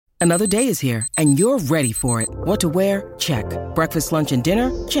Another day is here, and you're ready for it. What to wear? Check. Breakfast, lunch, and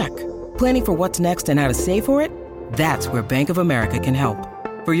dinner? Check. Planning for what's next and how to save for it? That's where Bank of America can help.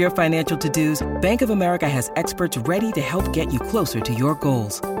 For your financial to-dos, Bank of America has experts ready to help get you closer to your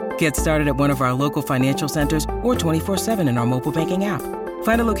goals. Get started at one of our local financial centers or 24/7 in our mobile banking app.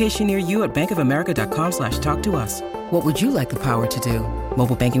 Find a location near you at bankofamerica.com/talktous. What would you like the power to do?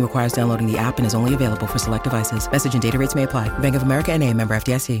 Mobile banking requires downloading the app and is only available for select devices. Message and data rates may apply. Bank of America N.A., member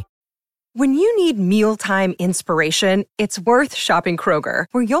FDIC. When you need mealtime inspiration, it's worth shopping Kroger,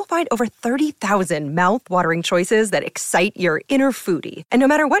 where you'll find over 30,000 mouth-watering choices that excite your inner foodie. And no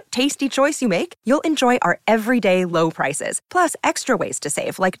matter what tasty choice you make, you'll enjoy our everyday low prices, plus extra ways to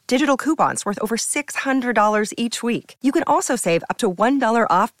save, like digital coupons worth over $600 each week. You can also save up to $1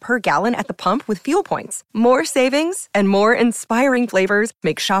 off per gallon at the pump with fuel points. More savings and more inspiring flavors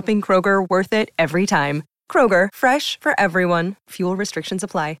make shopping Kroger worth it every time. Kroger, fresh for everyone. Fuel restrictions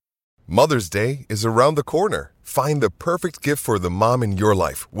apply. Mother's Day is around the corner. Find the perfect gift for the mom in your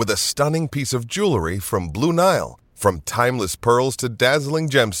life with a stunning piece of jewelry from Blue Nile. From timeless pearls to dazzling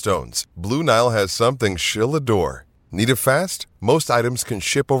gemstones, Blue Nile has something she'll adore. Need it fast? Most items can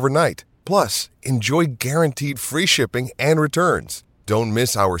ship overnight. Plus, enjoy guaranteed free shipping and returns. Don't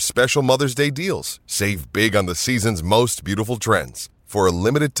miss our special Mother's Day deals. Save big on the season's most beautiful trends. For a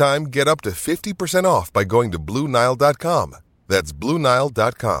limited time, get up to 50% off by going to BlueNile.com. That's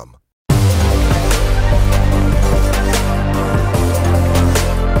BlueNile.com.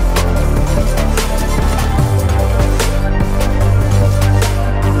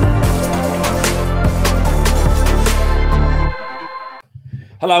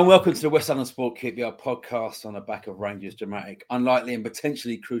 Hello and welcome to the West London Sport QPR podcast on the back of Rangers' dramatic, unlikely and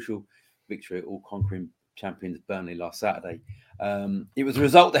potentially crucial victory at all-conquering champions Burnley last Saturday. It was a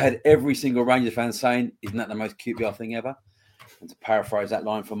result that had every single Rangers fan saying, isn't that the most QPR thing ever? And to paraphrase that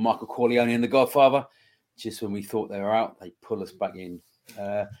line from Michael Corleone in The Godfather, just when we thought they were out, they pull us back in.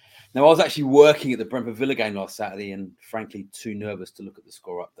 Now, I was actually working at the Brentford Villa game last Saturday and frankly too nervous to look at the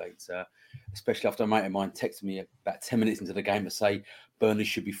score updates, especially after a mate of mine texted me about 10 minutes into the game to say Burnley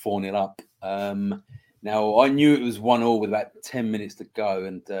should be 4-0 up. Now, I knew it was 1-1 with about 10 minutes to go,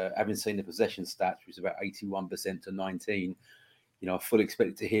 and having seen the possession stats, which was about 81% to 19, I fully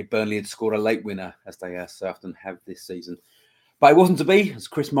expected to hear Burnley had scored a late winner, as they so often have this season. But it wasn't to be, as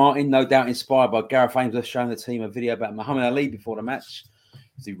Chris Martin, no doubt inspired by Gareth Ainsworth, showing the team a video about Muhammad Ali before the match,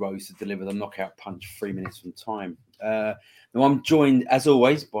 as he rose to deliver the knockout punch 3 minutes from time. Now, I'm joined, as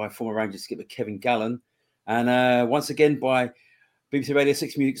always, by former Rangers skipper Kevin Gallen, and once again by BBC Radio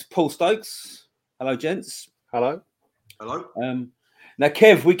 6 Music's Paul Stokes. Hello, gents. Hello. Hello. Now,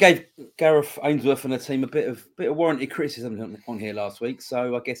 Kev, we gave Gareth Ainsworth and the team a bit of warranted criticism on here last week,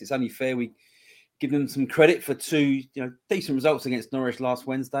 so I guess it's only fair we give them some credit for two, decent results against Norwich last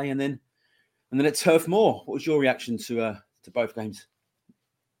Wednesday, and then at Turf Moor. What was your reaction to both games?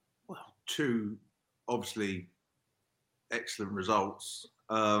 Well, two obviously excellent results.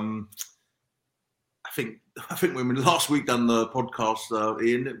 I think when we last week done the podcast,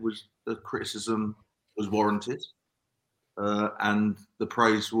 Ian, it was the criticism was warranted, and the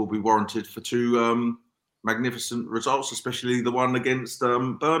praise will be warranted for two magnificent results, especially the one against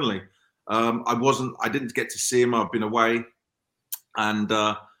Burnley. I didn't get to see him. I've been away,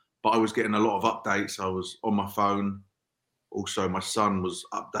 but I was getting a lot of updates. I was on my phone. Also, my son was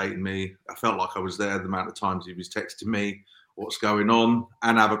updating me. I felt like I was there the amount of times he was texting me what's going on,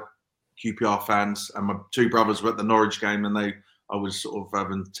 and other QPR fans. And my two brothers were at the Norwich game, and I was sort of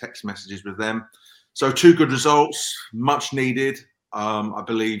having text messages with them. So two good results, much needed. I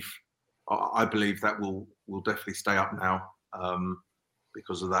believe that will definitely stay up now.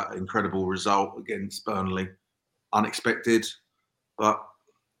 Because of that incredible result against Burnley. Unexpected, but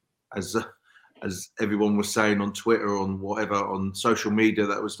as everyone was saying on Twitter, on whatever, on social media,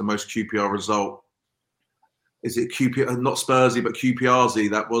 that was the most QPR result. Is it QPR, not Spursy, but QPRsy?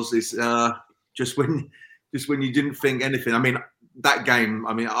 That was this. Just when you didn't think anything. I mean, that game.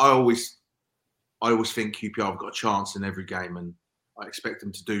 I mean, I always think QPR have got a chance in every game, and I expect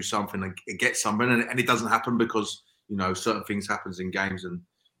them to do something and get something, and it doesn't happen because certain things happens in games, and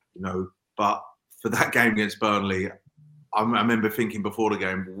but for that game against Burnley, I remember thinking before the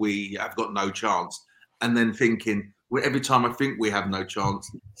game, we have got no chance, and then thinking every time I think we have no chance,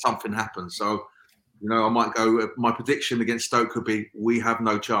 something happens. So, I might go. My prediction against Stoke could be we have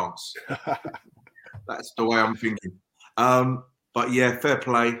no chance. That's the way I'm thinking. But yeah, fair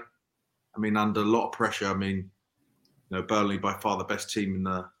play. I mean, under a lot of pressure. I mean, Burnley by far the best team in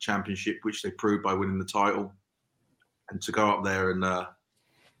the Championship, which they proved by winning the title. And to go up there and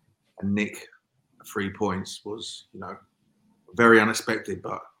nick 3 points was very unexpected,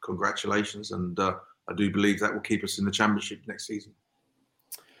 but congratulations. And I do believe that will keep us in the Championship next season.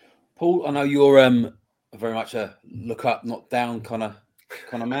 Paul, I know you're very much a look up, not down kind of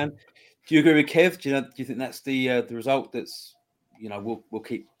man. Do you agree with Kev? Do you think that's the result that's will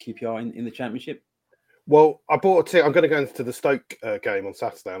keep QPR in the Championship? Well, I bought a ticket. I'm going to go into the Stoke game on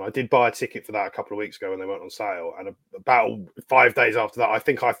Saturday, and I did buy a ticket for that a couple of weeks ago when they went on sale. And about 5 days after that, I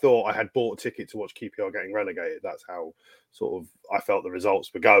thought I had bought a ticket to watch QPR getting relegated. That's how sort of I felt the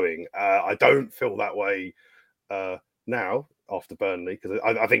results were going. I don't feel that way now after Burnley, because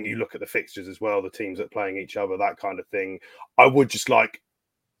I think you look at the fixtures as well, the teams that are playing each other, that kind of thing. I would just like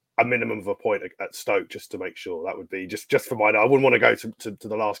a minimum of a point at Stoke just to make sure. That would be just for mine. I wouldn't want to go to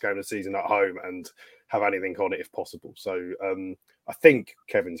the last game of the season at home and have anything on it if possible. So I think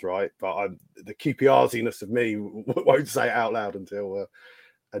Kevin's right, but the QPR-ziness of me won't say it out loud until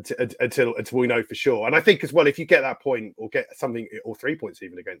we know for sure. And I think as well, if you get that point or get something or 3 points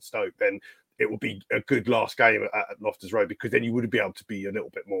even against Stoke, then it will be a good last game at Loftus Road, because then you would be able to be a little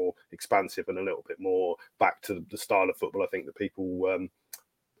bit more expansive and a little bit more back to the style of football I think that people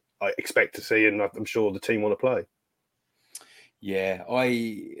I expect to see, and I'm sure the team want to play. Yeah,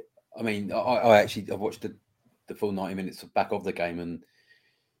 I I've watched the full 90 minutes back of the game, and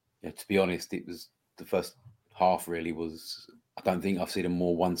to be honest, it was the first half really was. I don't think I've seen a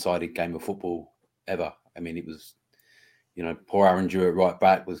more one-sided game of football ever. I mean, it was, poor Aaron Drew at right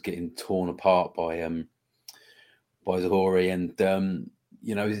back was getting torn apart by Zahori, and it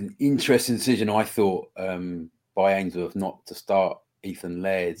was an interesting decision, I thought, by Ainsworth not to start Ethan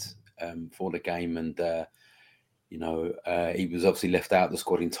Laird for the game, and he was obviously left out of the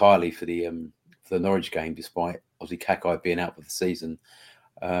squad entirely for the Norwich game, despite obviously Kakai being out for the season.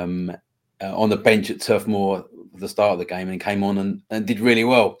 On the bench at Turf Moor at the start of the game, and came on and did really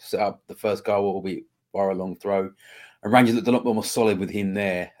well. Set up the first goal, albeit via a long throw. And Rangers looked a lot more solid with him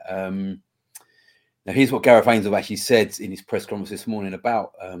there. Now, here's what Gareth Ainsworth actually said in his press conference this morning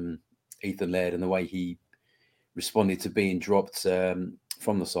about Ethan Laird and the way he responded to being dropped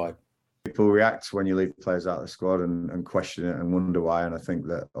from the side. People react when you leave players out of the squad and question it and wonder why. And I think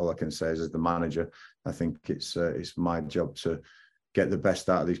that all I can say is, as the manager, I think it's my job to get the best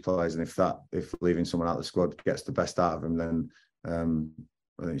out of these players. And if leaving someone out of the squad gets the best out of them, then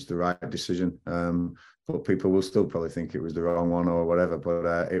I think it's the right decision. But people will still probably think it was the wrong one or whatever.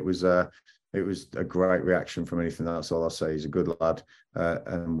 But it was a great reaction from anything. That's all I'll say. He's a good lad,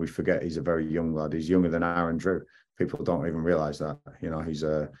 and we forget he's a very young lad. He's younger than Aaron Drew. People don't even realise that.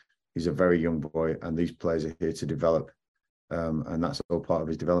 He's a very young boy, and these players are here to develop, and that's all part of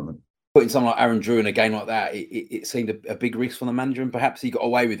his development. Putting someone like Aaron Drew in a game like that, it seemed a big risk for the manager, and perhaps he got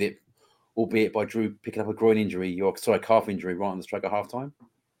away with it, albeit by Drew picking up a groin injury, calf injury right on the stroke at half time.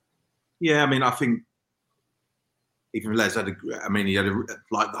 Yeah, I mean, I think even Les had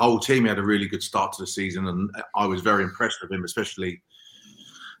the whole team had a really good start to the season, and I was very impressed with him, especially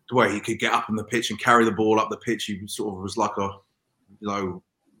the way he could get up on the pitch and carry the ball up the pitch. He sort of was like a,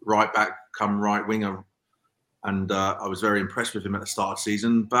 right back come right winger, and I was very impressed with him at the start of the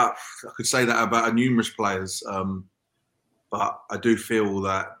season. But I could say that about numerous players. But I do feel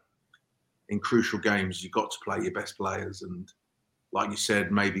that in crucial games, you've got to play your best players, and like you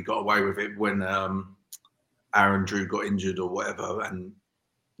said, maybe got away with it when Aaron Drew got injured or whatever, and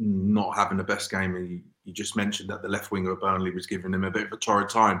not having the best game. And you just mentioned that the left winger of Burnley was giving him a bit of a torrid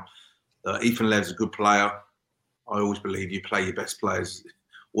time. Ethan Laird's a good player. I always believe you play your best players,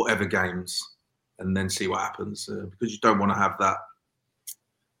 whatever games, and then see what happens. Because you don't want to have that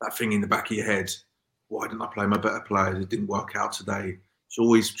thing in the back of your head. Why didn't I play my better players? It didn't work out today. So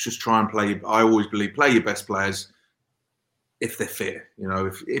always just try and play. I always believe play your best players if they're fit.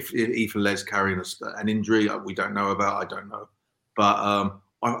 If Ethan Laird's carrying an injury we don't know about, I don't know. But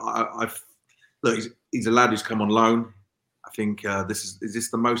look, he's a lad who's come on loan. I think is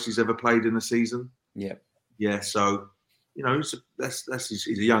this the most he's ever played in a season? Yeah. Yeah. So he's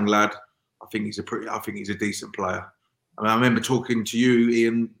a young lad. I think he's a decent player. I mean, I remember talking to you,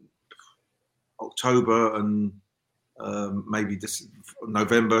 Ian, October and maybe this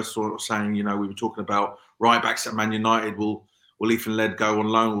November, sort of saying, we were talking about right backs at Man United. Will Ethan Laird go on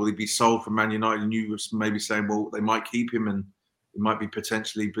loan? Will he be sold from Man United? And you were maybe saying, well, they might keep him and he might be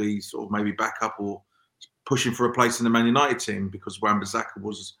potentially be sort of maybe back up or pushing for a place in the Man United team because Wan-Bissaka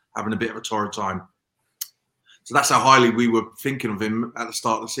was having a bit of a torrid time. So that's how highly we were thinking of him at the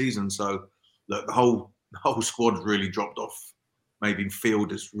start of the season. So look, the whole squad really dropped off. Maybe Field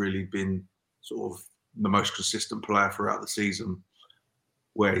has really been sort of the most consistent player throughout the season,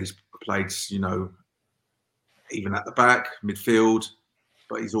 where he's played, even at the back, midfield,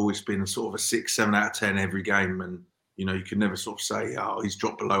 but he's always been a sort of a 6, 7 out of 10 every game. And, You know, you can never sort of say, oh, he's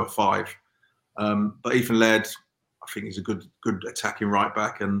dropped below a 5. But Ethan Laird, I think he's a good attacking right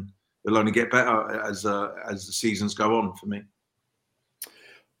back, and he'll only get better as the seasons go on for me.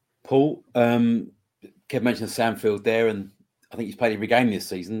 Paul, Kev mentioned Samfield there, and I think he's played every game this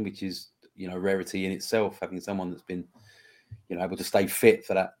season, which is, you know, rarity in itself, having someone that's been, you know, able to stay fit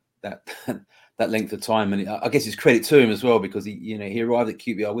for that length of time. And I guess it's credit to him as well, because he arrived at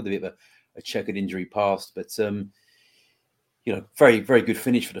QPR with a bit of a checkered injury past, but you know, very, very good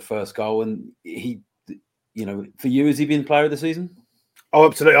finish for the first goal. And he, you know, for you, has he been player of the season? Oh,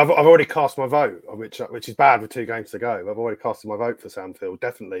 absolutely. I've already cast my vote, which is bad with 2 games to go. I've already casted my vote for Samfield,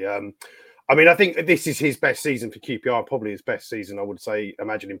 definitely. I mean, I think this is his best season for QPR, probably his best season, I would say,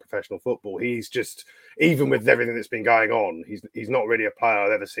 imagine in professional football. He's just, even with everything that's been going on, he's not really a player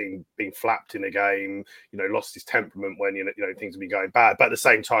I've ever seen being flapped in a game, you know, lost his temperament when, you know, things have been going bad. But at the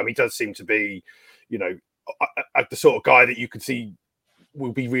same time, he does seem to be, you know, the sort of guy that you could see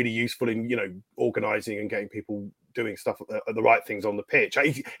will be really useful in, you know, organising and getting people doing stuff at the right things on the pitch.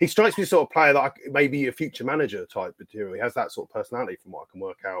 He strikes me as the sort of player that maybe a future manager type material. He has that sort of personality from what I can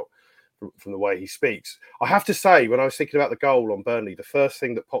work out from the way he speaks. I have to say, when I was thinking about the goal on Burnley, the first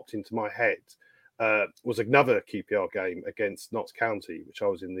thing that popped into my head was another QPR game against Notts County, which I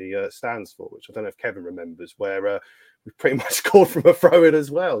was in the stands for, which I don't know if Kevin remembers, where we pretty much scored from a throw-in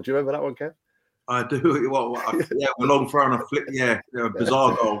as well. Do you remember that one, Kev? I do. Well, yeah, a long throw and a flick. Yeah, a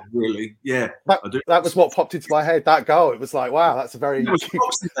bizarre goal, really. Yeah, I do. That was what popped into my head. That goal. It was like, wow, that's a very. It was a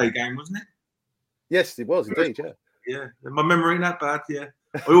Boxing Day game, wasn't it? Yes, it was indeed. Yeah. Yeah, my memory ain't that bad. Yeah,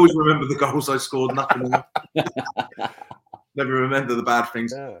 I always remember the goals I scored. Nothing. Never remember the bad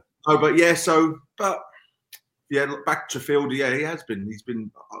things. Yeah. Oh, but yeah. But yeah, back to Field. Yeah, he has been. He's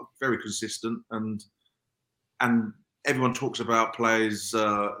been very consistent, and everyone talks about players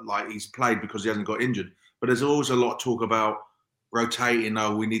like he's played because he hasn't got injured. But there's always a lot of talk about rotating.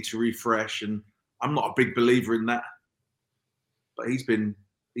 Oh, we need to refresh, and I'm not a big believer in that. But he's been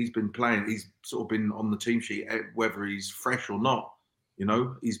playing. He's sort of been on the team sheet, whether he's fresh or not. You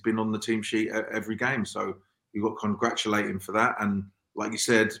know, he's been on the team sheet every game. So you've got to congratulate him for that. And like you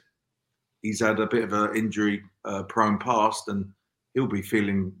said, he's had a bit of an injury-prone past, and he'll be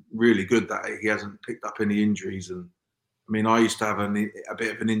feeling really good that he hasn't picked up any injuries. And I mean, I used to have a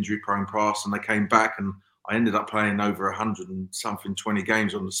bit of an injury-prone past, and I came back, and I ended up playing over 100 and something 20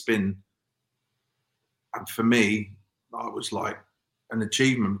 games on the spin. And for me, I was like an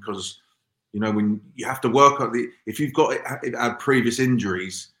achievement, because you know, when you have to work on if you've got had previous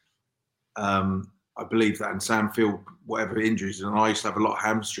injuries, I believe that in Samfield, whatever injuries, and I used to have a lot of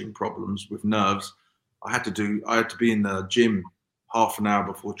hamstring problems with nerves. I had to be in the gym half an hour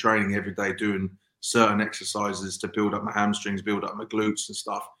before training every day, doing certain exercises to build up my hamstrings, build up my glutes and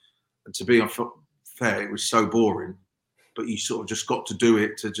stuff. And to be fair, it was so boring, but you sort of just got to do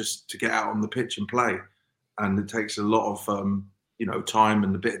it to get out on the pitch and play. And it takes a lot of time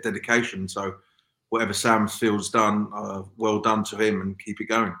and a bit of dedication. So whatever Samfield's done, well done to him, and keep it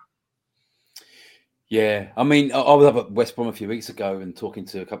going. Yeah, I mean, I was up at West Brom a few weeks ago and talking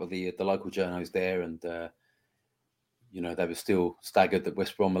to a couple of the local journos there, and you know, they were still staggered that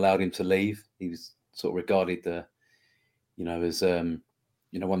West Brom allowed him to leave. He was sort of regarded, as one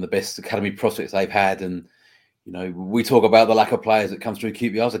of the best academy prospects they've had. And you know, we talk about the lack of players that comes through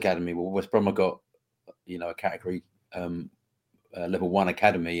QPR's academy. Well, West Brom have got, you know, a category level 1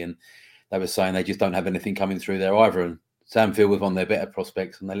 academy, and they were saying they just don't have anything coming through there either. And Samfield was one of their better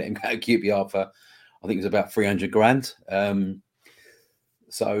prospects, and they let him go to QPR for, I think it was about 300 grand.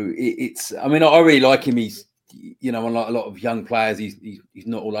 So it's, I mean, I really like him. He's, you know, unlike a lot of young players, he's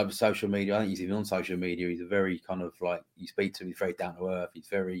not all over social media. I think he's even on social media. He's a very kind of like, you speak to him, he's very down to earth. He's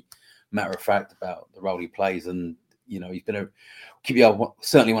very matter of fact about the role he plays. And, you know, he's been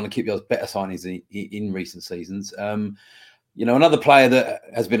certainly one of QPR's better signings in recent seasons. You know, another player that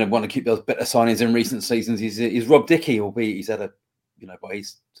has been one of QPR's better signings in recent seasons is Rob Dickie, albeit he's had by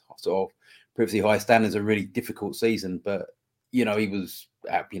his sort of previously high standards, a really difficult season. But, you know, he was,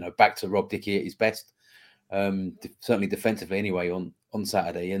 back to Rob Dickie at his best, certainly defensively anyway on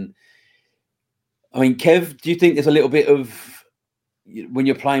Saturday. And I mean, Kev, do you think there's a little bit of, when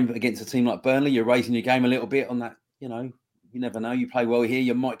you're playing against a team like Burnley, you're raising your game a little bit on that? You know, you never know. You play well here,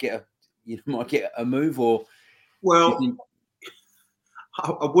 you might get a move, or well,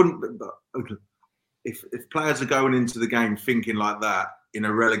 I wouldn't. If players are going into the game thinking like that in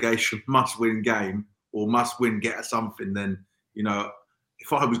a relegation must-win game or must-win get something, then, you know,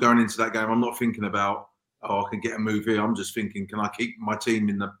 if I was going into that game, I'm not thinking about, I can get a move here. I'm just thinking, can I keep my team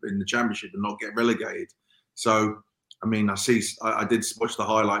in the Championship and not get relegated? So, I mean, I did watch the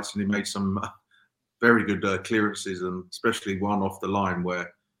highlights, and he made some very good clearances, and especially one off the line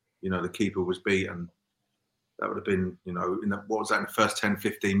where, the keeper was beaten. That would have been, in the first 10,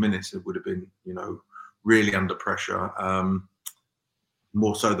 15 minutes, it would have been, really under pressure,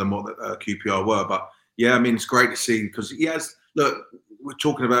 more so than what QPR were. But yeah, I mean, it's great to see, because he has, look, we're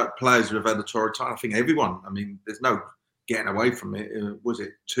talking about players who have had a torrid time. I think everyone, I mean, there's no getting away from it. Was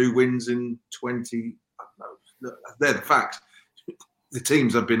it 2 wins in 20? I don't know. Look, they're the facts. The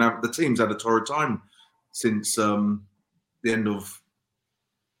teams had a torrid time since the end of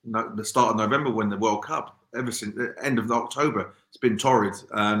the start of November, when the World Cup. Ever since the end of October, it's been torrid,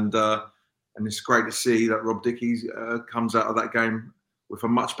 and it's great to see that Rob Dickie comes out of that game with a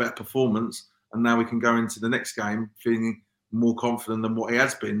much better performance, and now we can go into the next game feeling more confident than what he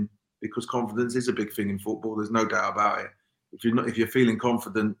has been, because confidence is a big thing in football. There's no doubt about it. If you're feeling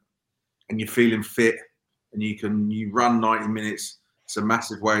confident and you're feeling fit and you run 90 minutes, it's a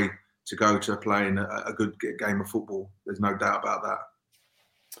massive way to go to playing a good game of football. There's no doubt about that.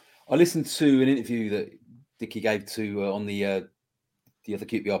 I listened to an interview that Dickie gave to on the other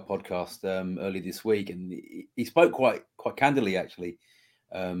QPR podcast earlier this week, and he spoke quite candidly, actually,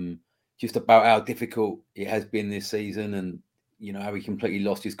 just about how difficult it has been this season, and how he completely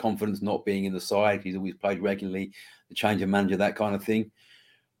lost his confidence not being in the side. He's always played regularly, the change of manager, that kind of thing.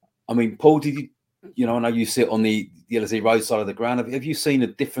 I mean, Paul, did you? I know you sit on the LSE Road side of the ground. Have you seen a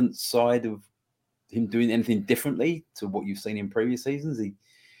different side of him doing anything differently to what you've seen in previous seasons?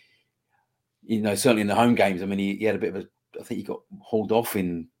 Certainly in the home games. I mean, he had a bit of I think he got hauled off I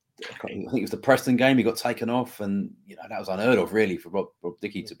think it was the Preston game. He got taken off, and that was unheard of, really, for Rob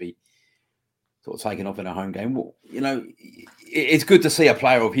Dickie to be sort of taken off in a home game. Well, it's good to see a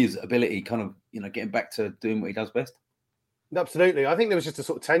player of his ability kind of, getting back to doing what he does best. Absolutely. I think there was just a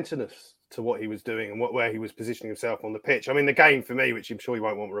sort of tenderness to what he was doing and where he was positioning himself on the pitch. I mean, the game for me, which I'm sure you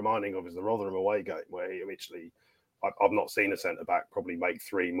won't want reminding of, is the Rotherham away game, where he actually, I've not seen a centre-back probably make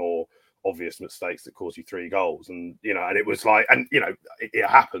 3 more obvious mistakes that cause you 3 goals. And, and it was like, and, it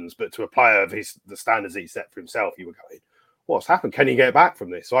happens, but to a player of the standards he set for himself, you were going, what's happened? Can he get back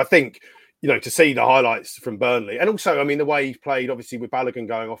from this? So I think, to see the highlights from Burnley, and also, I mean, the way he's played, obviously with Balogun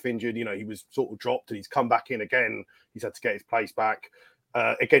going off injured, he was sort of dropped and he's come back in again. He's had to get his place back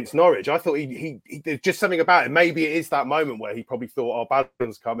against Norwich. I thought he did just something about it. Maybe it is that moment where he probably thought,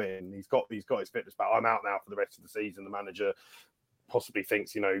 Balogun's come in. He's got his fitness back. I'm out now for the rest of the season. The manager possibly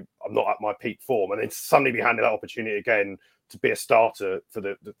thinks, I'm not at my peak form, and then suddenly be handed that opportunity again to be a starter for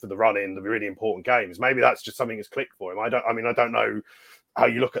the run in the really important games. Maybe that's just something that's clicked for him. I don't know how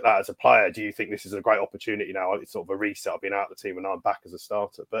you look at that as a player. Do you think this is a great opportunity now? It's sort of a reset. I've been out of the team and now I'm back as a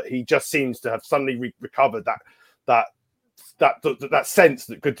starter. But he just seems to have suddenly recovered that sense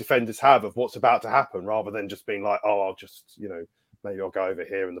that good defenders have of what's about to happen, rather than just being like, I'll just, maybe I'll go over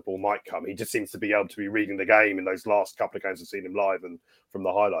here and the ball might come. He just seems to be able to be reading the game in those last couple of games I've seen him live and from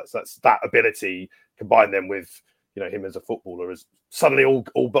the highlights. That's that ability combined then with, him as a footballer is suddenly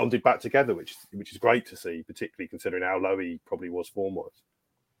all bonded back together, which is great to see, particularly considering how low he probably was form-wise.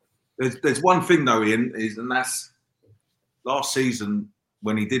 There's one thing though, Ian, and that's last season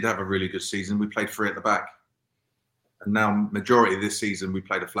when he did have a really good season, we played 3 at the back. And now majority of this season, we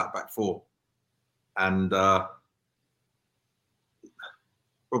played a flat back 4. And Rob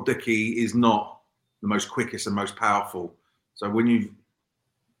Dickie is not the most quickest and most powerful. So when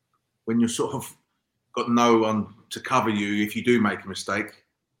you're sort of got no one to cover you if you do make a mistake,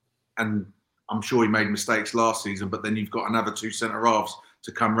 and I'm sure he made mistakes last season, but then you've got another 2 centre-halves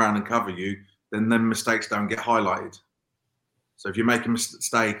to come round and cover you, then them mistakes don't get highlighted. So if you make a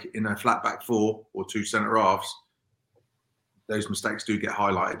mistake in a flat back 4 or 2 centre-halves, those mistakes do get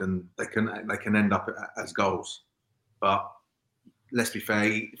highlighted and they can end up as goals. But let's be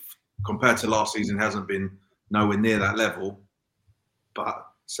fair, compared to last season, hasn't been nowhere near that level. But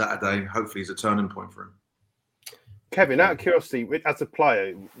Saturday, hopefully, is a turning point for him. Kevin, out of curiosity, as a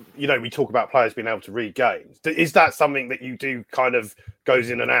player, we talk about players being able to read games. Is that something that you do kind of goes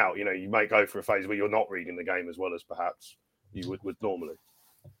in and out? You may go for a phase where you're not reading the game as well as perhaps you would normally.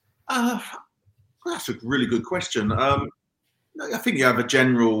 That's a really good question. I think you have a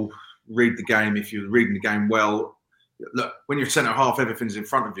general read the game. If you're reading the game well, look, when you're centre half, everything's in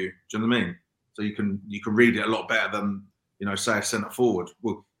front of you. Do you know what I mean? So you can read it a lot better than say a centre forward.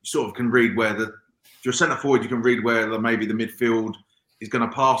 Well, you sort of can read where if you're centre forward, you can read where maybe the midfield is going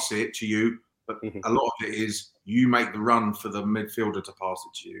to pass it to you. But a lot of it is you make the run for the midfielder to pass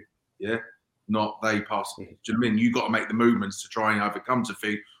it to you. Yeah, not they pass it. Do you know what I mean? You got to make the movements to try and either come to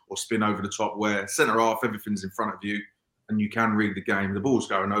feet or spin over the top. Where centre half, everything's in front of you. And you can read the game. The ball's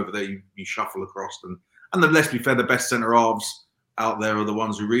going over there. You shuffle across them. And then, let's be fair, the best centre halves out there are the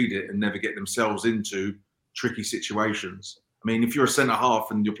ones who read it and never get themselves into tricky situations. I mean, if you're a centre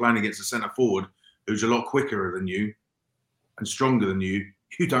half and you're playing against a centre forward who's a lot quicker than you and stronger than you,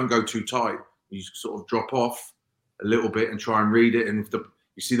 you don't go too tight. You sort of drop off a little bit and try and read it. And if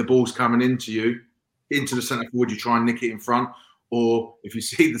you see the ball's coming into you, into the centre forward, you try and nick it in front. Or if you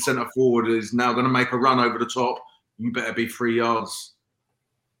see the centre forward is now going to make a run over the top, you better be 3 yards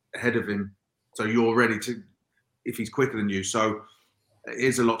ahead of him. So you're ready to, if he's quicker than you. So it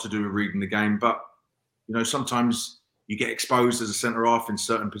is a lot to do with reading the game. But, you know, sometimes you get exposed as a centre half in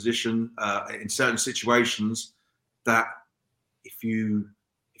certain position, in certain situations that if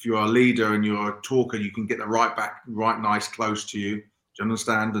you're a leader and you're a talker, you can get the right back right nice close to you. Do you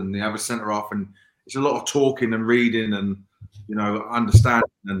understand? And you have a centre half, and it's a lot of talking and reading and, you know, understanding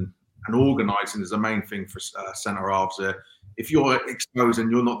and organising is the main thing for centre halves there. If you're exposed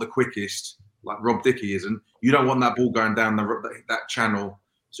and you're not the quickest, like Rob Dickie isn't, you don't want that ball going down that channel.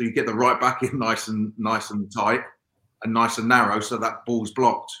 So you get the right back in nice and tight and nice and narrow, so that ball's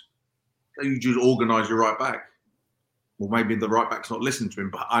blocked. So you just organise your right back. Well, maybe the right back's not listening to him,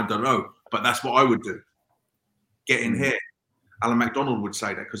 but I don't know. But that's what I would do. Get in here. Alan MacDonald would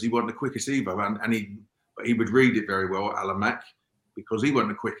say that because he wasn't the quickest either, but he would read it very well, Alan Mac, because he wasn't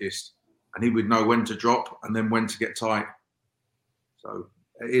the quickest, and he would know when to drop and then when to get tight. So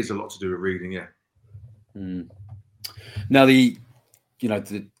it is a lot to do with reading, yeah. Now the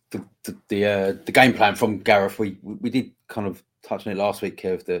game plan from Gareth, we did kind of touch on it last week,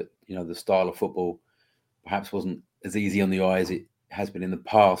 Kev, that, you know, the style of football perhaps wasn't as easy on the eye as it has been in the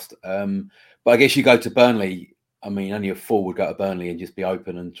past. But I guess you go to Burnley. I mean, only a fool would go to Burnley and just be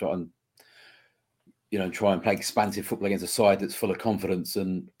open and try and play expansive football against a side that's full of confidence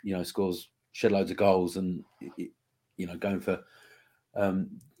and, you know, shed loads of goals and, you know, going for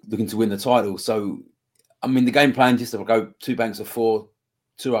looking to win the title. So, I mean, the game plan just to go 2 banks of 4,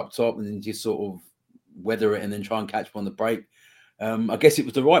 2 up top, and then just sort of weather it and then try and catch one on the break. I guess it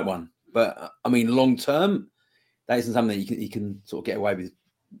was the right one, but I mean, long term, that isn't something that you can sort of get away with.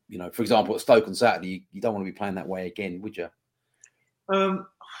 You know, for example, at Stoke on Saturday, you don't want to be playing that way again, would you? Well,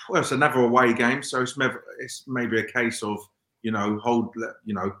 it's another away game, so it's maybe a case of, you know,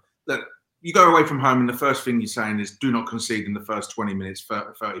 that you go away from home and the first thing you're saying is do not concede in the first 20 minutes,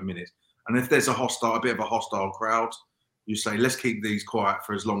 30 minutes. And if there's a bit of a hostile crowd, you say, let's keep these quiet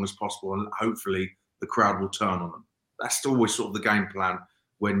for as long as possible and hopefully the crowd will turn on them. That's always sort of the game plan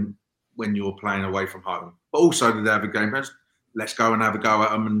when you're playing away from home. But also they have a game plan. Let's go and have a go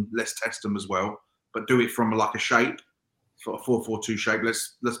at them and let's test them as well. But do it from like a shape, for a 4-4-2 shape.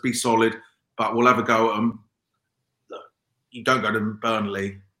 Let's be solid, but we'll have a go at them. Look, you don't go to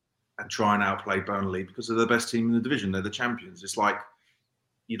Burnley and try and outplay Burnley because they're the best team in the division. They're the champions. It's like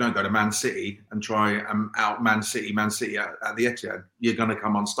you don't go to Man City and try and out Man City at the Etihad. You're going to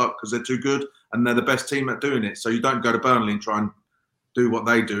come unstuck because they're too good and they're the best team at doing it. So you don't go to Burnley and try and do what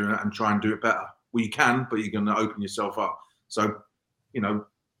they do and try and do it better. Well, you can, but you're going to open yourself up. So, you know,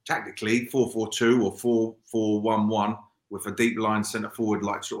 tactically, 4-4-2 or 4-4-1-1 with a deep line centre forward,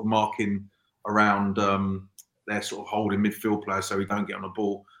 like sort of marking around their sort of holding midfield players so we don't get on the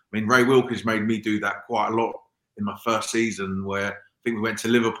ball. I mean, Ray Wilkins made me do that quite a lot in my first season where I think we went to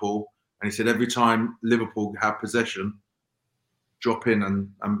Liverpool and he said every time Liverpool have possession, drop in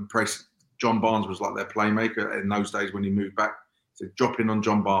and press. John Barnes was like their playmaker in those days when he moved back. He said, drop in on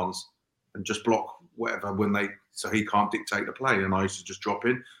John Barnes and just block whatever so he can't dictate the play. And I used to just drop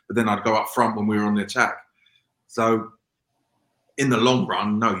in, but then I'd go up front when we were on the attack. So in the long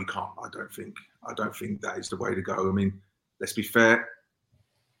run, no, you can't. I don't think that is the way to go. I mean, let's be fair.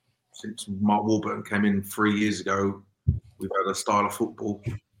 Since Mark Warburton came in 3 years ago, we've had a style of football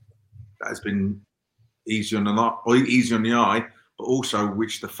that has been easier on the eye, but also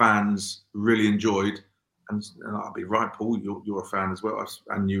which the fans really enjoyed. And I'll be right, Paul, you're a fan as well,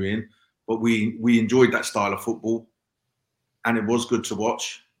 and you, Ian. But we enjoyed that style of football, and it was good to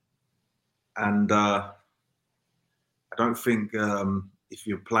watch. And I don't think if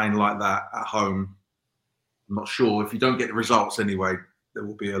you're playing like that at home, I'm not sure. If you don't get the results anyway, there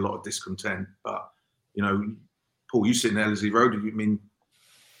will be a lot of discontent. But, you know, Paul, you sit in Ellerslie Road. I mean,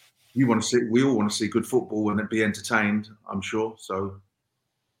 we all want to see good football and be entertained, I'm sure. So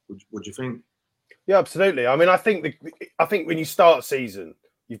what do you think? Yeah, absolutely. I mean, I think when you start a season,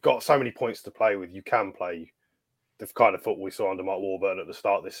 you've got so many points to play with. You can play the kind of football we saw under Mark Warburton at the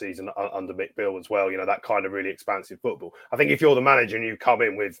start of this season, under Mick Bill as well. You know, that kind of really expansive football. I think if you're the manager and you come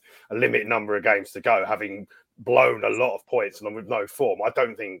in with a limited number of games to go, having blown a lot of points and with no form, I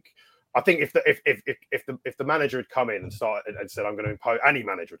think if the manager had come in and started and said, I'm going to impose, any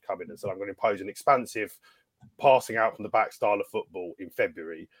manager would come in and said, I'm going to impose an expansive passing out from the back style of football in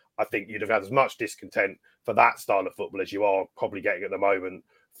February, I think you'd have had as much discontent for that style of football as you are probably getting at the moment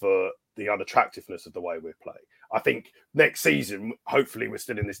for the unattractiveness of the way we play. I think next season, hopefully, we're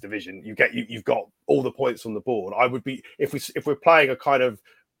still in this division. You've got all the points on the board. I would be if we're playing a kind of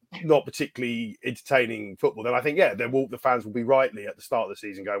not particularly entertaining football, then I think the fans will be rightly at the start of the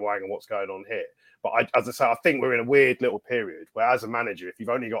season going, "Well, hang on, what's going on here?" But as I say, I think we're in a weird little period where, as a manager, if you've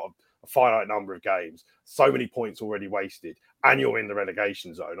only got a finite number of games, so many points already wasted, and you're in the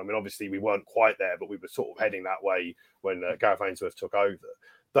relegation zone. I mean, obviously, we weren't quite there, but we were sort of heading that way when Gareth Ainsworth took over.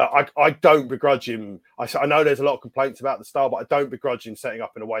 That I don't begrudge him. I know there's a lot of complaints about the style, but I don't begrudge him setting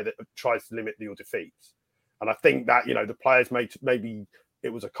up in a way that tries to limit your defeats. And I think that, the players maybe it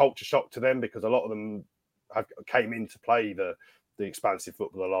was a culture shock to them because a lot of them came in to play the expansive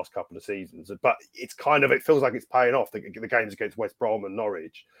football the last couple of seasons. But it feels like it's paying off. The games against West Brom and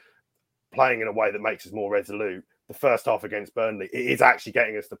Norwich, playing in a way that makes us more resolute. The first half against Burnley, it is actually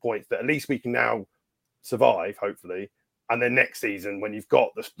getting us the points that at least we can now survive, hopefully. And then next season, when you've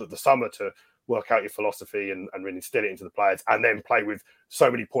got the summer to work out your philosophy and really instill it into the players, and then play with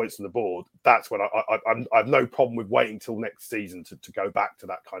so many points on the board, that's when I have no problem with waiting till next season to go back to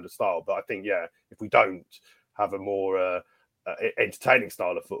that kind of style. But I think, if we don't have a more entertaining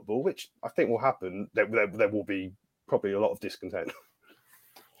style of football, which I think will happen, there will be probably a lot of discontent.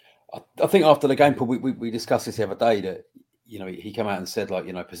 I think after the game, Paul, we discussed this the other day that, he came out and said,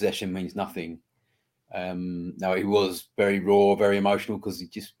 possession means nothing. Now, he was very raw, very emotional because he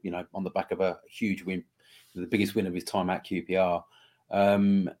just, on the back of a huge win, the biggest win of his time at QPR.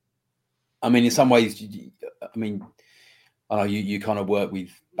 In some ways, I know you kind of work with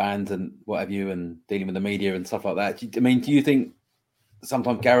bands and what have you and dealing with the media and stuff like that. Do you think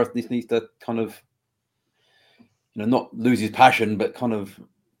sometimes Gareth needs to kind of, not lose his passion, but kind of,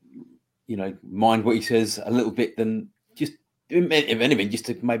 mind what he says a little bit than just, if anything, just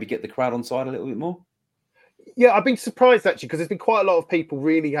to maybe get the crowd on side a little bit more? Yeah, I've been surprised actually because there's been quite a lot of people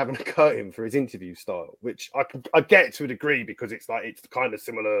really having a go at him for his interview style, which I get to a degree because it's kind of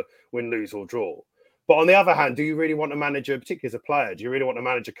similar win, lose or draw. But on the other hand, do you really want a manager, particularly as a player, do you really want a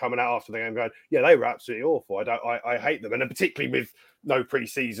manager coming out after the game going, yeah, they were absolutely awful. I hate them. And then particularly with no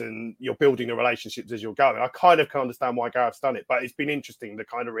pre-season, you're building the relationships as you're going. I kind of can understand why Gareth's done it, but it's been interesting, the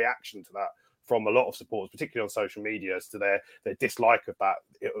kind of reaction to that from a lot of supporters, particularly on social media, as to their dislike of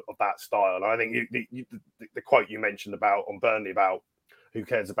that style. And I think the quote you mentioned on Burnley about who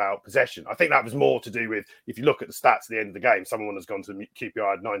cares about possession, I think that was more to do with, if you look at the stats at the end of the game, someone has gone to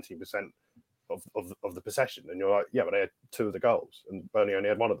QPR had 19% of the possession, and you're like, yeah, but they had 2 of the goals, and Burnley only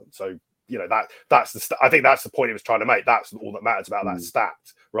had 1 of them. So that's I think that's the point he was trying to make. That's all that matters about that stat,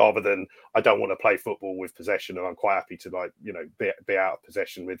 rather than I don't want to play football with possession, and I'm quite happy to be out of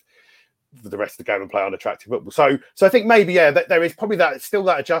possession with the rest of the game and play unattractive football. So I think maybe there is probably that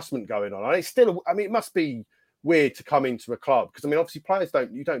adjustment going on. And it's still, it must be weird to come into a club because obviously players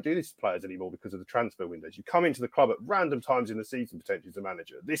don't do this to players anymore because of the transfer windows. You come into the club at random times in the season potentially as a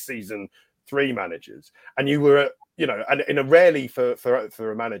manager. This season, 3 managers, and you were and in a rarely for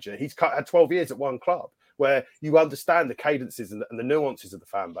a manager, he's had 12 years at one club where you understand the cadences and the nuances of the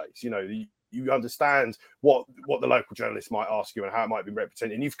fan base. You understand what the local journalists might ask you and how it might be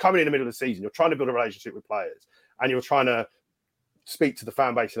represented. And you've come in the middle of the season, you're trying to build a relationship with players, and you're trying to speak to the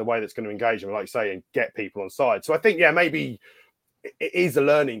fan base in a way that's going to engage them, like you say, and get people on side. So I think, maybe it is a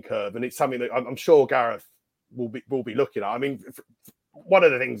learning curve, and it's something that I'm sure Gareth will be looking at. One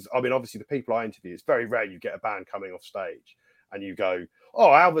of the things, obviously the people I interview, it's very rare you get a band coming off stage and you go,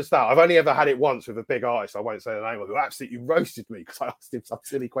 oh, how was that? I've only ever had it once with a big artist, I won't say the name of, who absolutely roasted me because I asked him some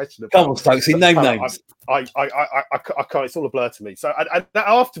silly question about. Come on, Stokesy, name names. I can't. It's all a blur to me. So and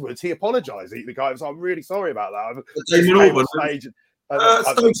afterwards, he apologised. The guy was, I'm really sorry about that. Damien Albarn.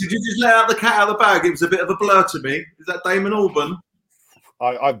 Stokesy, did you just let out the cat out of the bag? It was a bit of a blur to me. Is that Damien Albarn?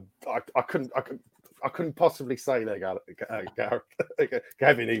 I couldn't possibly say there, Gareth.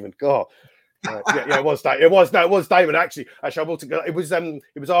 Kevin, even. God. It was Damon. Actually, I will. It was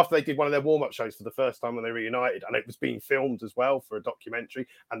after they did one of their warm-up shows for the first time when they reunited, and it was being filmed as well for a documentary.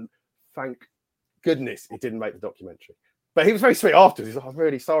 And thank goodness it didn't make the documentary. But he was very sweet afterwards. He's like, I'm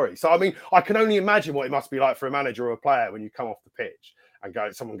really sorry. So I can only imagine what it must be like for a manager or a player when you come off the pitch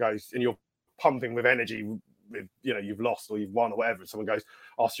and someone goes and you're pumping with energy. With, you've lost or you've won or whatever, and someone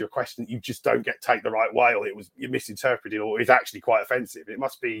asks you a question you just don't take the right way, or you're misinterpreted, or is actually quite offensive. It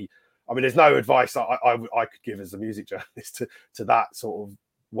must be. There's no advice I could give as a music journalist to that sort of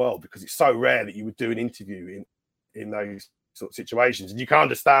world, because it's so rare that you would do an interview in those sort of situations, and you can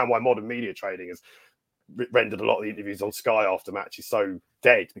understand why modern media trading has rendered a lot of the interviews on Sky after matches so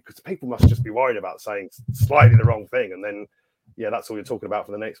dead, because people must just be worried about saying slightly the wrong thing, and then that's all you're talking about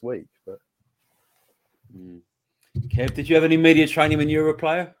for the next week. But Kev, did you have any media training when you were a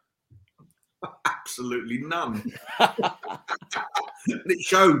player? Absolutely none. It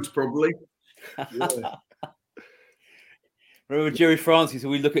showed, probably. yeah. Remember Jerry Francis?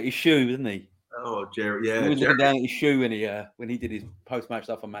 We look at his shoe, didn't he? Oh, Jerry, yeah. He was Jerry. looking down at his shoe when he did his post-match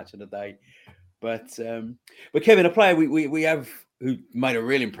stuff on Match of the Day. But Kevin, a player we have who made a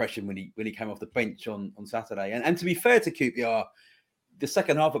real impression when he came off the bench on Saturday. And to be fair to QPR, the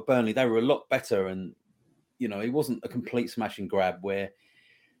second half at Burnley, they were a lot better. And, it wasn't a complete smash and grab where,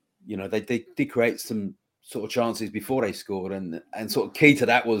 they did create some sort of chances before they scored. And sort of key to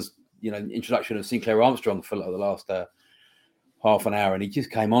that was, introduction of Sinclair Armstrong for the last half an hour. And he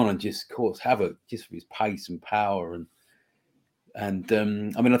just came on and just caused havoc just with his pace and power. And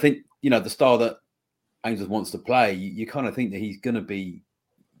I think, the style that Ainsworth wants to play, you kind of think that he's going to be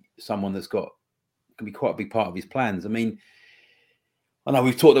someone that's can be quite a big part of his plans. I mean, I know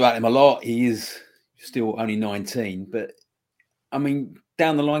we've talked about him a lot. He is still only 19, but I mean,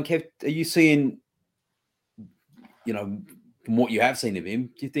 down the line, Kev, are you seeing, from what you have seen of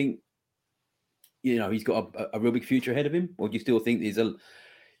him, do you think, he's got a real big future ahead of him? Or do you still think there's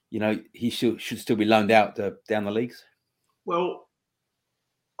he should still be loaned out down the leagues? Well,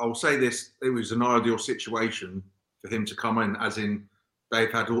 I'll say this: it was an ideal situation for him to come in, as in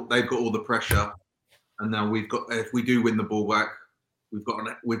they've got all the pressure, and now if we do win the ball back, we've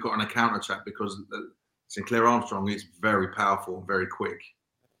got an counter attack, because Sinclair Armstrong is very powerful and very quick.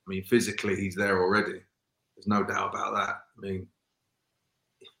 I mean, physically he's there already. There's no doubt about that. I mean,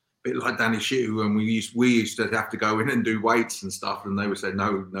 a bit like Danny Shittu, when we used to have to go in and do weights and stuff, and they would say,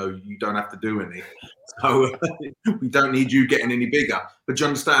 no, you don't have to do any. So we don't need you getting any bigger. But you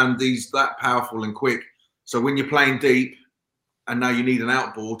understand, he's that powerful and quick. So when you're playing deep and now you need an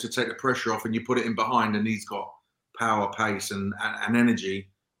out ball to take the pressure off, and you put it in behind, and he's got power, pace and energy.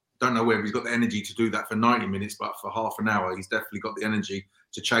 Don't know whether he's got the energy to do that for 90 minutes, but for half an hour, he's definitely got the energy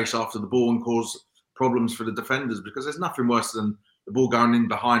to chase after the ball and cause problems for the defenders, because there's nothing worse than the ball going in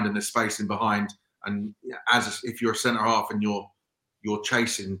behind and there's space in behind. And if you're a centre half and you're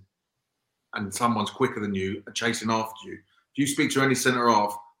chasing, and someone's quicker than you and chasing after you, if you speak to any centre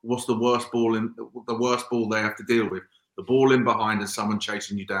half, what's the worst ball they have to deal with? The ball in behind and someone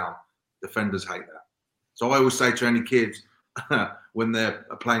chasing you down. Defenders hate that. So I always say to any kid, when they're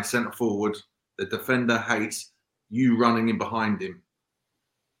playing centre forward, the defender hates you running in behind him.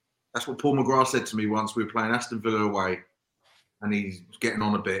 That's what Paul McGrath said to me once. We were playing Aston Villa away, and he's getting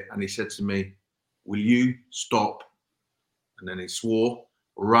on a bit, and he said to me, "Will you stop?" And then he swore,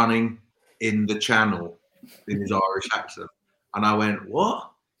 "running in the channel," in his Irish accent. And I went,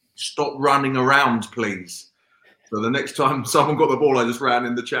 "What? Stop running around, please." So the next time someone got the ball, I just ran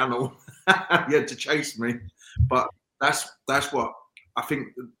in the channel. He had to chase me. But that's what I think.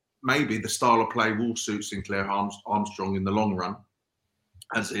 Maybe the style of play will suit Sinclair Armstrong in the long run,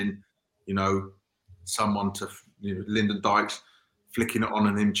 as in, someone to, Lyndon Dykes flicking it on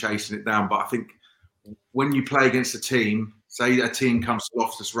and him chasing it down. But I think when you play against a team, say a team comes to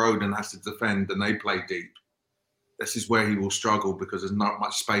Loftus Road and has to defend and they play deep, this is where he will struggle, because there's not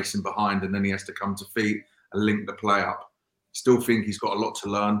much space in behind, and then he has to come to feet and link the play up. Still think he's got a lot to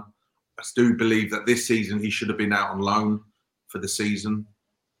learn. I do believe that this season he should have been out on loan for the season,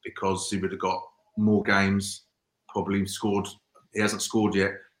 because he would have got more games, probably scored. He hasn't scored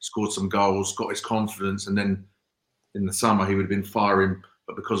yet, scored some goals, got his confidence, and then in the summer he would have been firing.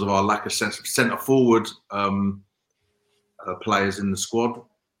 But because of our lack of centre forward players in the squad,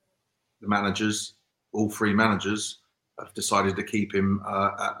 the managers, all three managers, have decided to keep him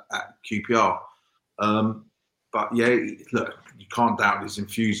at QPR. But yeah, look, you can't doubt his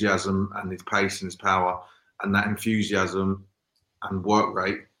enthusiasm and his pace and his power, and that enthusiasm and work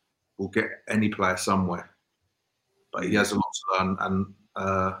rate will get any player somewhere. But he has a lot to learn,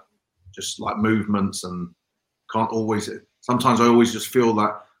 and just like movements, and can't always. Sometimes I always just feel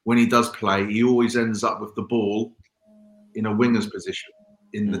that when he does play, he always ends up with the ball in a winger's position,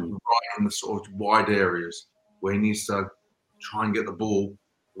 in the sort of wide areas where he needs to try and get the ball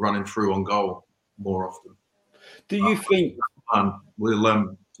running through on goal more often. Do you think we'll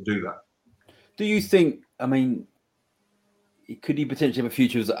learn to do that? Do you think? I mean, could he potentially have a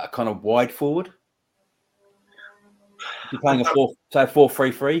future as a kind of wide forward? You're playing a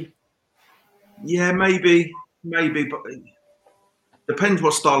 4-3-3. Yeah, maybe, but it depends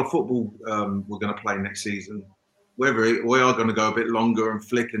what style of football we're going to play next season. Whether we are going to go a bit longer and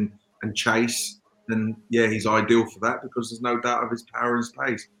flick and chase, then yeah, he's ideal for that, because there's no doubt of his power and his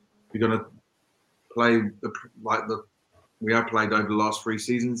pace. We're going to play the we have played over the last 3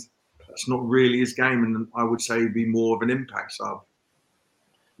 seasons. That's not really his game, and I would say he'd be more of an impact sub.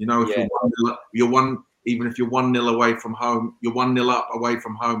 You know, if even if you're 1-0 away from home, you're 1-0 up away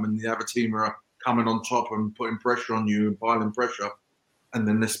from home, and the other team are coming on top and putting pressure on you and piling pressure, and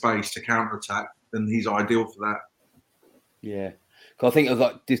then there's space to counter attack, then he's ideal for that. Yeah, because I think I was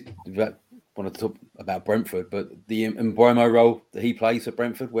like just wanted to talk about Brentford, but the Mbeumo role that he plays for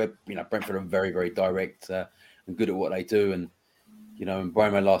Brentford, where Brentford are very, very direct and good at what they do, and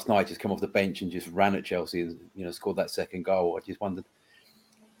Mbeumo last night just come off the bench and just ran at Chelsea and scored that second goal. I just wondered,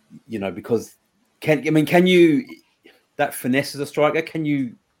 because can you that finesse as a striker? Can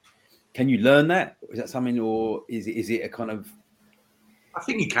you learn that? Is that something, or is it a kind of? I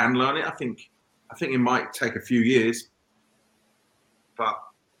think you can learn it. I think it might take a few years, but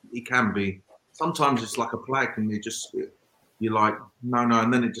it can be. Sometimes it's like a plague, and you're like no,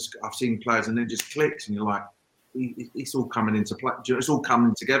 and then I've seen players, and then it just clicks, and you're like, it's all coming into play. It's all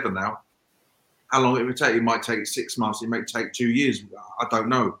coming together now. How long it would take? It might take 6 months. It may take 2 years. I don't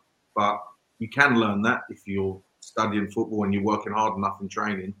know, but you can learn that if you're studying football and you're working hard enough in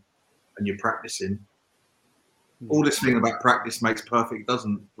training and you're practicing. All this thing about practice makes perfect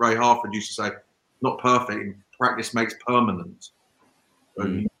doesn't. Ray Harford used to say, not perfect, practice makes permanent. So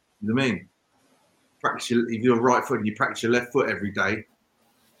you know what I mean? Practice if you're right footed, you practice your left foot every day.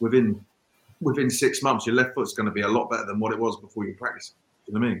 Within 6 months, your left foot's going to be a lot better than what it was before you practice.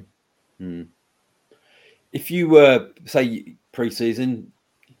 You know what I mean? If you were, say, pre-season,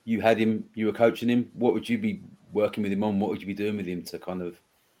 you had him, you were coaching him, what would you be working with him on? What would you be doing with him to kind of?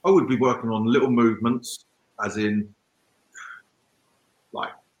 I would be working on little movements, as in,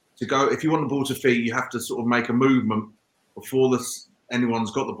 like, to go, if you want the ball to feet, you have to sort of make a movement before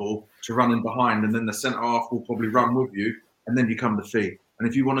anyone's got the ball to run in behind, and then the centre half will probably run with you, and then you come to feet. And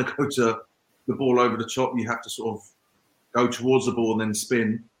if you want to go to the ball over the top, you have to sort of go towards the ball and then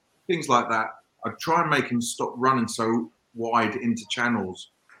spin, things like that. I'd try and make him stop running so wide into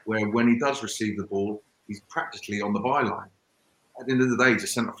channels where when he does receive the ball, he's practically on the byline. At the end of the day, he's a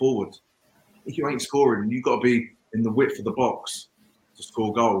centre forward. If you ain't scoring, you've got to be in the width of the box to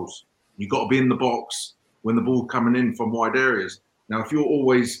score goals. You've got to be in the box when the ball's coming in from wide areas. Now, if you're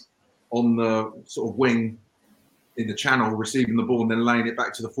always on the sort of wing in the channel, receiving the ball and then laying it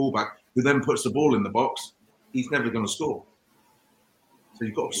back to the fullback, who then puts the ball in the box, he's never going to score. So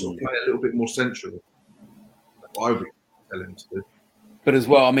you've got to sort of play a little bit more central. That's what I would tell him to do. But as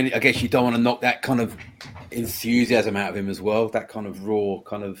well, I mean, I guess you don't want to knock that kind of enthusiasm out of him as well. That kind of raw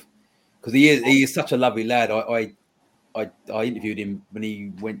kind of, because he is such a lovely lad. I interviewed him when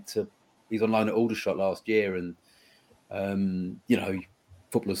he's on loan at Aldershot last year, and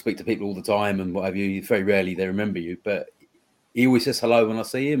footballers speak to people all the time and what have you. Very rarely they remember you, but he always says hello when I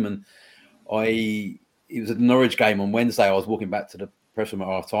see him. And it was at the Norwich game on Wednesday. I was walking back to the press room at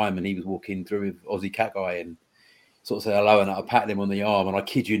half time, and he was walking through with Aussie Cat Guy and sort of said hello, and I patted him on the arm. And I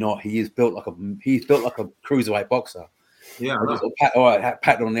kid you not, he's built like a cruiserweight boxer. Yeah, I just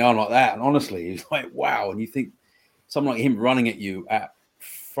pat him on the arm like that, and honestly, he's like, wow. And you think someone like him running at you at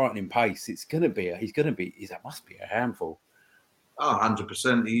frightening pace, that must be a handful.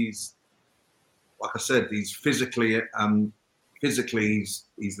 100%. He's, like I said, he's physically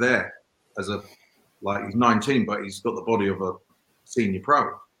he's there as he's 19, but he's got the body of a senior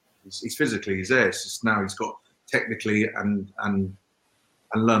pro. He's physically he's there. It's just now he's got technically and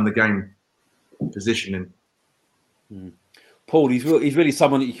learn the game positioning. Paul, he's really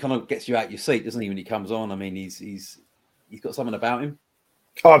someone that kind of gets you out your seat, doesn't he, when he comes on? I mean, he's got something about him.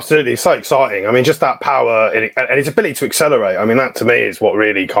 Oh, absolutely. It's so exciting. I mean, just that power and his ability to accelerate. I mean, that to me is what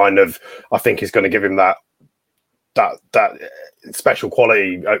really kind of, I think, is going to give him that special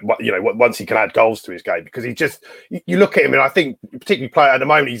quality, once he can add goals to his game. Because you look at him, and I think particularly player at the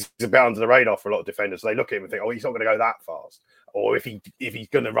moment, he's a bit under the radar for a lot of defenders. So they look at him and think, oh, he's not going to go that fast. Or if he's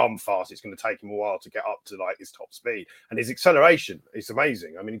going to run fast, it's going to take him a while to get up to like his top speed. And his acceleration is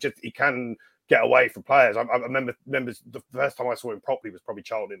amazing. I mean, he can get away from players. I remember the first time I saw him properly was probably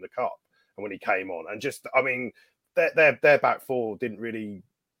Charlton in the Cup, and when he came on, and just, I mean, their back four didn't really,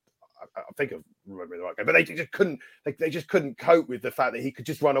 I think I'm remembering the right game, but they just couldn't cope with the fact that he could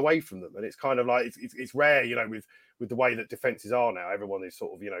just run away from them. And it's kind of like it's rare, with the way that defenses are now. Everyone is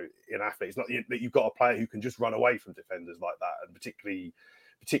sort of, in athletes, not that you've got a player who can just run away from defenders like that, and particularly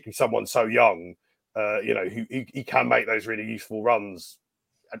someone so young, who he can make those really useful runs.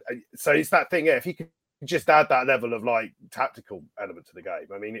 So it's that thing. Yeah, if he could just add that level of like tactical element to the game,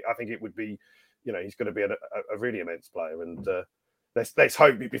 I mean, I think it would be, he's going to be a really immense player. And let's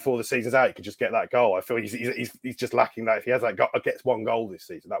hope before the season's out, he can just get that goal. I feel he's just lacking that. If he has that gets one goal this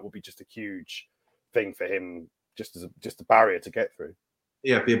season, that would be just a huge thing for him, just a barrier to get through.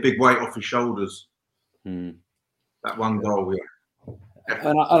 Yeah, it'd be a big weight off his shoulders. That one goal, yeah.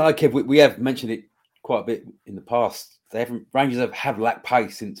 And I Kev, we have mentioned it quite a bit in the past. Rangers have lacked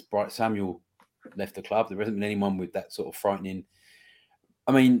pace since Bright Samuel left the club. There hasn't been anyone with that sort of frightening.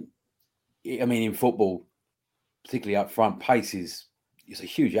 I mean, in football, particularly up front, pace is a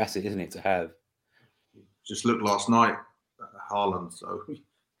huge asset, isn't it, to have? Just look last night at Haaland, so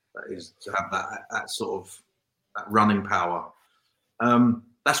that is to have that sort of that running power.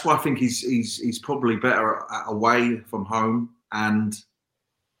 That's why I think he's probably better away from home and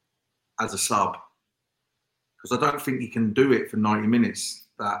as a sub, because I don't think he can do it for 90 minutes.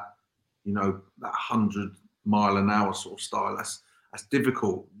 That 100-mile-an-hour sort of style. That's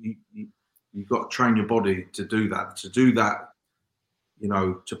difficult. You've got to train your body to do that. To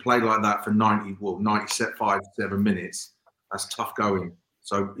play like that for 7 minutes. That's tough going.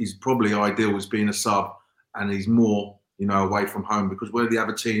 So he's probably ideal as being a sub, and he's more away from home, because where the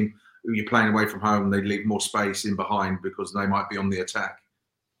other team who you're playing away from home, they leave more space in behind because they might be on the attack.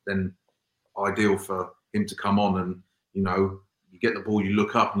 Then ideal for him to come on and you get the ball, you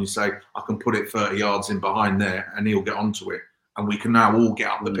look up and you say, I can put it 30 yards in behind there, and he'll get onto it, and we can now all get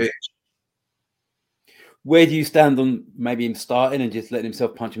up the pitch. Where do you stand on maybe him starting and just letting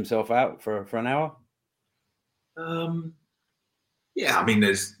himself punch himself out for an hour? Yeah, I mean,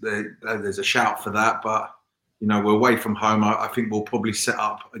 there's a shout for that, but we're away from home. I think we'll probably set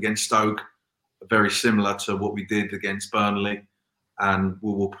up against Stoke very similar to what we did against Burnley, and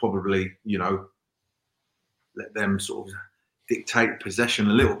we will probably let them sort of dictate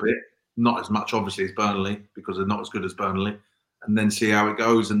possession a little bit, not as much obviously as Burnley, because they're not as good as Burnley, and then see how it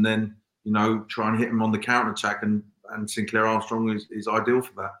goes, and then try and hit them on the counter attack, and Sinclair Armstrong is ideal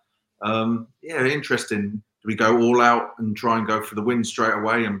for that. Yeah, interesting. Do we go all out and try and go for the win straight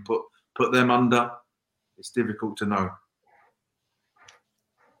away and put them under? It's difficult to know.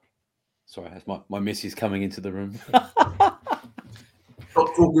 Sorry, that's my missus coming into the room.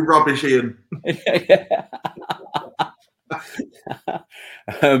 Stop talking rubbish, Ian.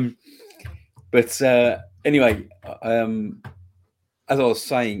 But anyway, as I was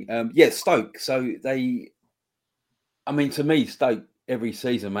saying, Stoke. So to me, Stoke every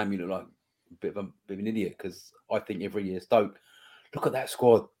season made me look like a bit of an idiot, because I think every year Stoke, look at that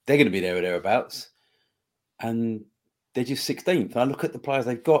squad, they're going to be there or thereabouts, and they're just 16th. And I look at the players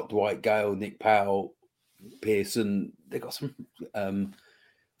they've got: Dwight Gale, Nick Powell, Pearson. They've got some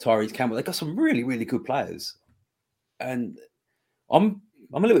Tyrese Campbell. They've got some really, really good players, and I'm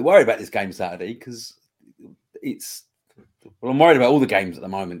a little bit worried about this game Saturday, because I'm worried about all the games at the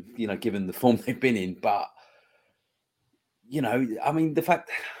moment, given the form they've been in. But, the fact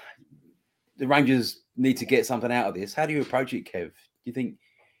the Rangers need to get something out of this. How do you approach it, Kev? Do you think?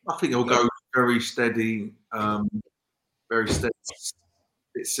 I think it'll go very steady, bit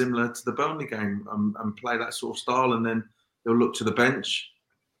similar to the Burnley game, and play that sort of style, and then they'll look to the bench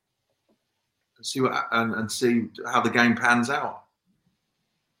and see see how the game pans out.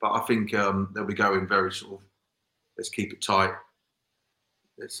 But I think they'll be going very sort of, let's keep it tight.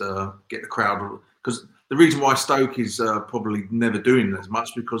 Let's get the crowd, because the reason why Stoke is probably never doing as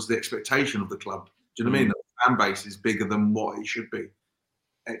much, because the expectation of the club. Do you know what I mean? The fan base is bigger than what it should be.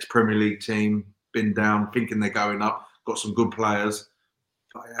 Ex-Premier League team, been down, thinking they're going up, got some good players,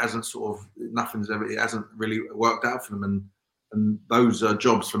 but it hasn't it hasn't really worked out for them. And those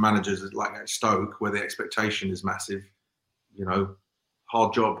jobs for managers like at Stoke, where the expectation is massive,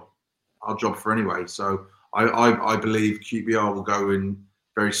 hard job for anyway. So I believe QPR will go in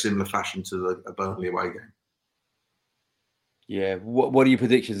very similar fashion to a Burnley away game. Yeah. What are your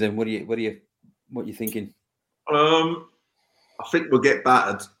predictions then? What are you thinking? I think we'll get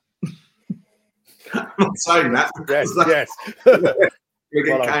battered. I'm not saying that. Yes. We'll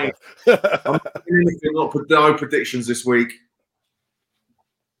get caned. I'm no predictions this week,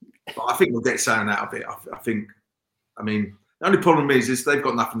 but I think we'll get something out of it. The only problem is they've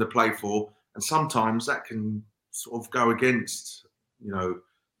got nothing to play for, and sometimes that can sort of go against, the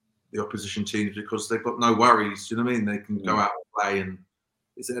opposition teams, because they've got no worries. Do you know what I mean? They can go out and play, and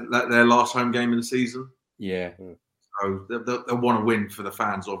is it their last home game of the season? Yeah. So they'll want to win for the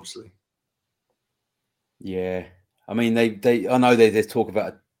fans, obviously. Yeah. I mean, I know there's talk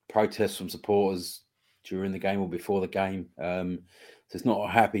about a protest from supporters during the game or before the game. So it's not a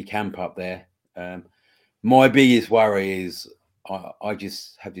happy camp up there. My biggest worry is I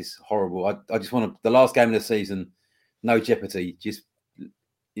just have this horrible. I just want the last game of the season, no jeopardy, just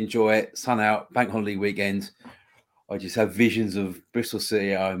enjoy it, sun out, bank holiday weekend. I just have visions of Bristol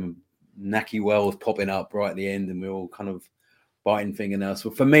City at home, Nacky Wells popping up right at the end, and we're all kind of biting fingernails. So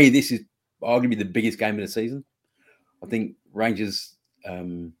for me, this is arguably the biggest game of the season. I think Rangers,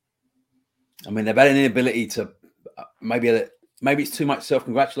 they've had an inability to, maybe it's too much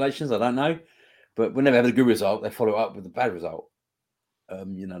self-congratulations, I don't know. But whenever they have a good result, they follow up with a bad result.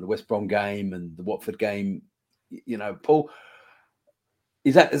 The West Brom game and the Watford game, Paul,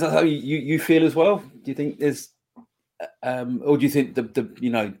 is that how you feel as well? Do you think there's, or do you think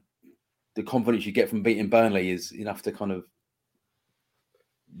the confidence you get from beating Burnley is enough to kind of?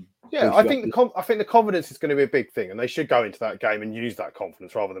 Yeah, I think the confidence is going to be a big thing, and they should go into that game and use that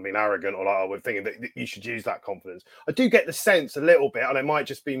confidence rather than being arrogant or like, we're thinking that you should use that confidence. I do get the sense a little bit, and it might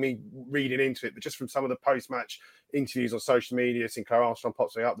just be me reading into it, but just from some of the post-match interviews on social media, Sinclair Armstrong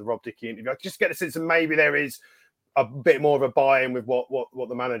pops me up, the Rob Dickie interview, I just get the sense that maybe there is a bit more of a buy-in with what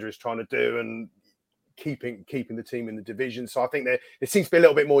the manager is trying to do and keeping the team in the division. So I think there seems to be a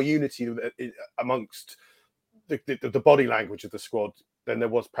little bit more unity amongst the body language of the squad than there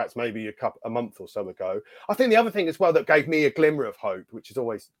was perhaps maybe a month or so ago. I think the other thing as well that gave me a glimmer of hope, which is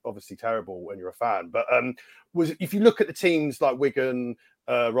always obviously terrible when you're a fan, but was if you look at the teams like Wigan,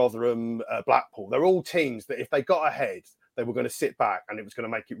 Rotherham, Blackpool, they're all teams that if they got ahead, they were going to sit back, and it was going to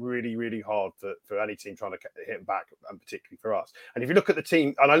make it really, really hard for any team trying to hit them back, and particularly for us. And if you look at the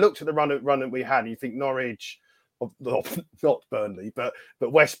team, and I looked at the run that we had, and you think Norwich, not Burnley, but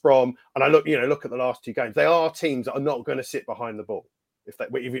West Brom, and I look at the last two games, they are teams that are not going to sit behind the ball if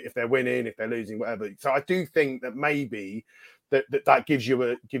they're winning, if they're losing, whatever. So I do think that maybe that gives you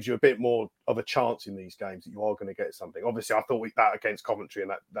a bit more of a chance in these games that you are going to get something. Obviously, I thought that against Coventry,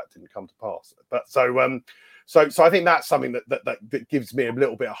 and that didn't come to pass. But so I think that's something that gives me a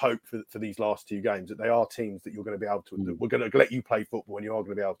little bit of hope for these last two games, that they are teams that you're going to be able to. We're going to let you play football, and you are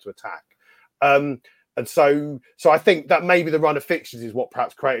going to be able to attack. And so I think that maybe the run of fixtures is what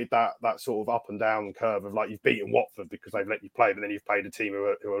perhaps created that sort of up and down curve of like you've beaten Watford because they've let you play, but then you've played a team who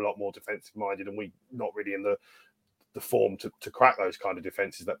are a lot more defensive minded, and we not really in the form to crack those kind of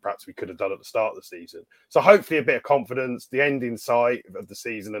defences that perhaps we could have done at the start of the season. So hopefully a bit of confidence, the end in sight of the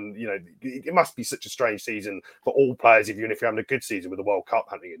season, and it must be such a strange season for all players if you're having a good season with the World Cup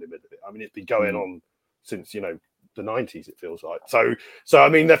happening in the middle of it. I mean, it's been going on since the 90s, it feels like. So I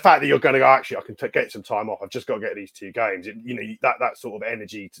mean, the fact that you're going to go, actually, I can get some time off, I've just got to get these two games, that sort of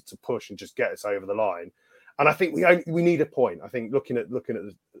energy to push and just get us over the line. And I think we need a point. I think looking at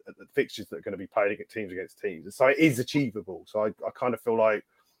the fixtures that are going to be played against teams, so it is achievable. So I kind of feel like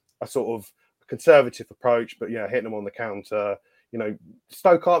a sort of conservative approach, but hitting them on the counter.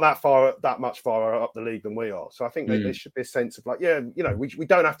 Stoke aren't that much farther up the league than we are. So I think there should be a sense of like, we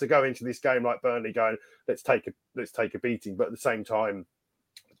don't have to go into this game like Burnley going, let's take a beating, but at the same time,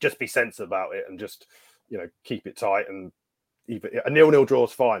 just be sensible about it and just keep it tight. And even a 0-0 draw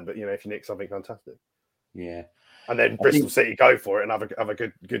is fine, but if you nick something fantastic. Yeah, and then Bristol City go for it and have a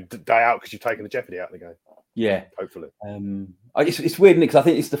good day out because you've taken the jeopardy out of the game. Yeah, hopefully. It's weird, because I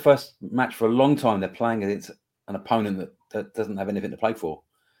think it's the first match for a long time they're playing against an opponent that doesn't have anything to play for.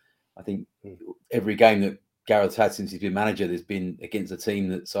 I think every game that Gareth's had since he's been manager, there's been against a team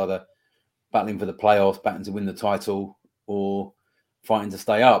that's either battling for the playoffs, battling to win the title, or fighting to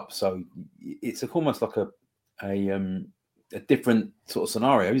stay up. So it's almost like a different sort of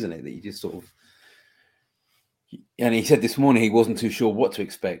scenario, isn't it? That you just sort of. And he said this morning he wasn't too sure what to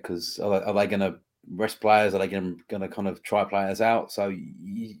expect, because are they going to rest players? Are they going to kind of try players out? So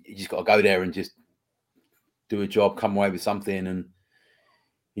you just got to go there and just do a job, come away with something, and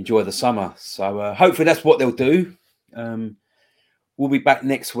enjoy the summer. So hopefully that's what they'll do. We'll be back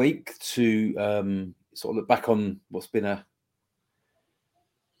next week to sort of look back on what's been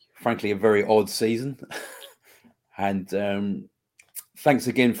frankly a very odd season. And thanks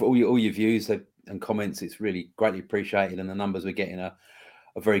again for all your views and comments. It's really greatly appreciated, and the numbers we're getting are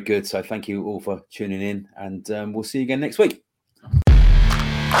very good. So thank you all for tuning in, and we'll see you again next week.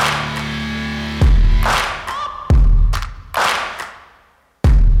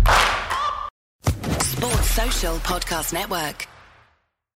 Sports Social Podcast Network.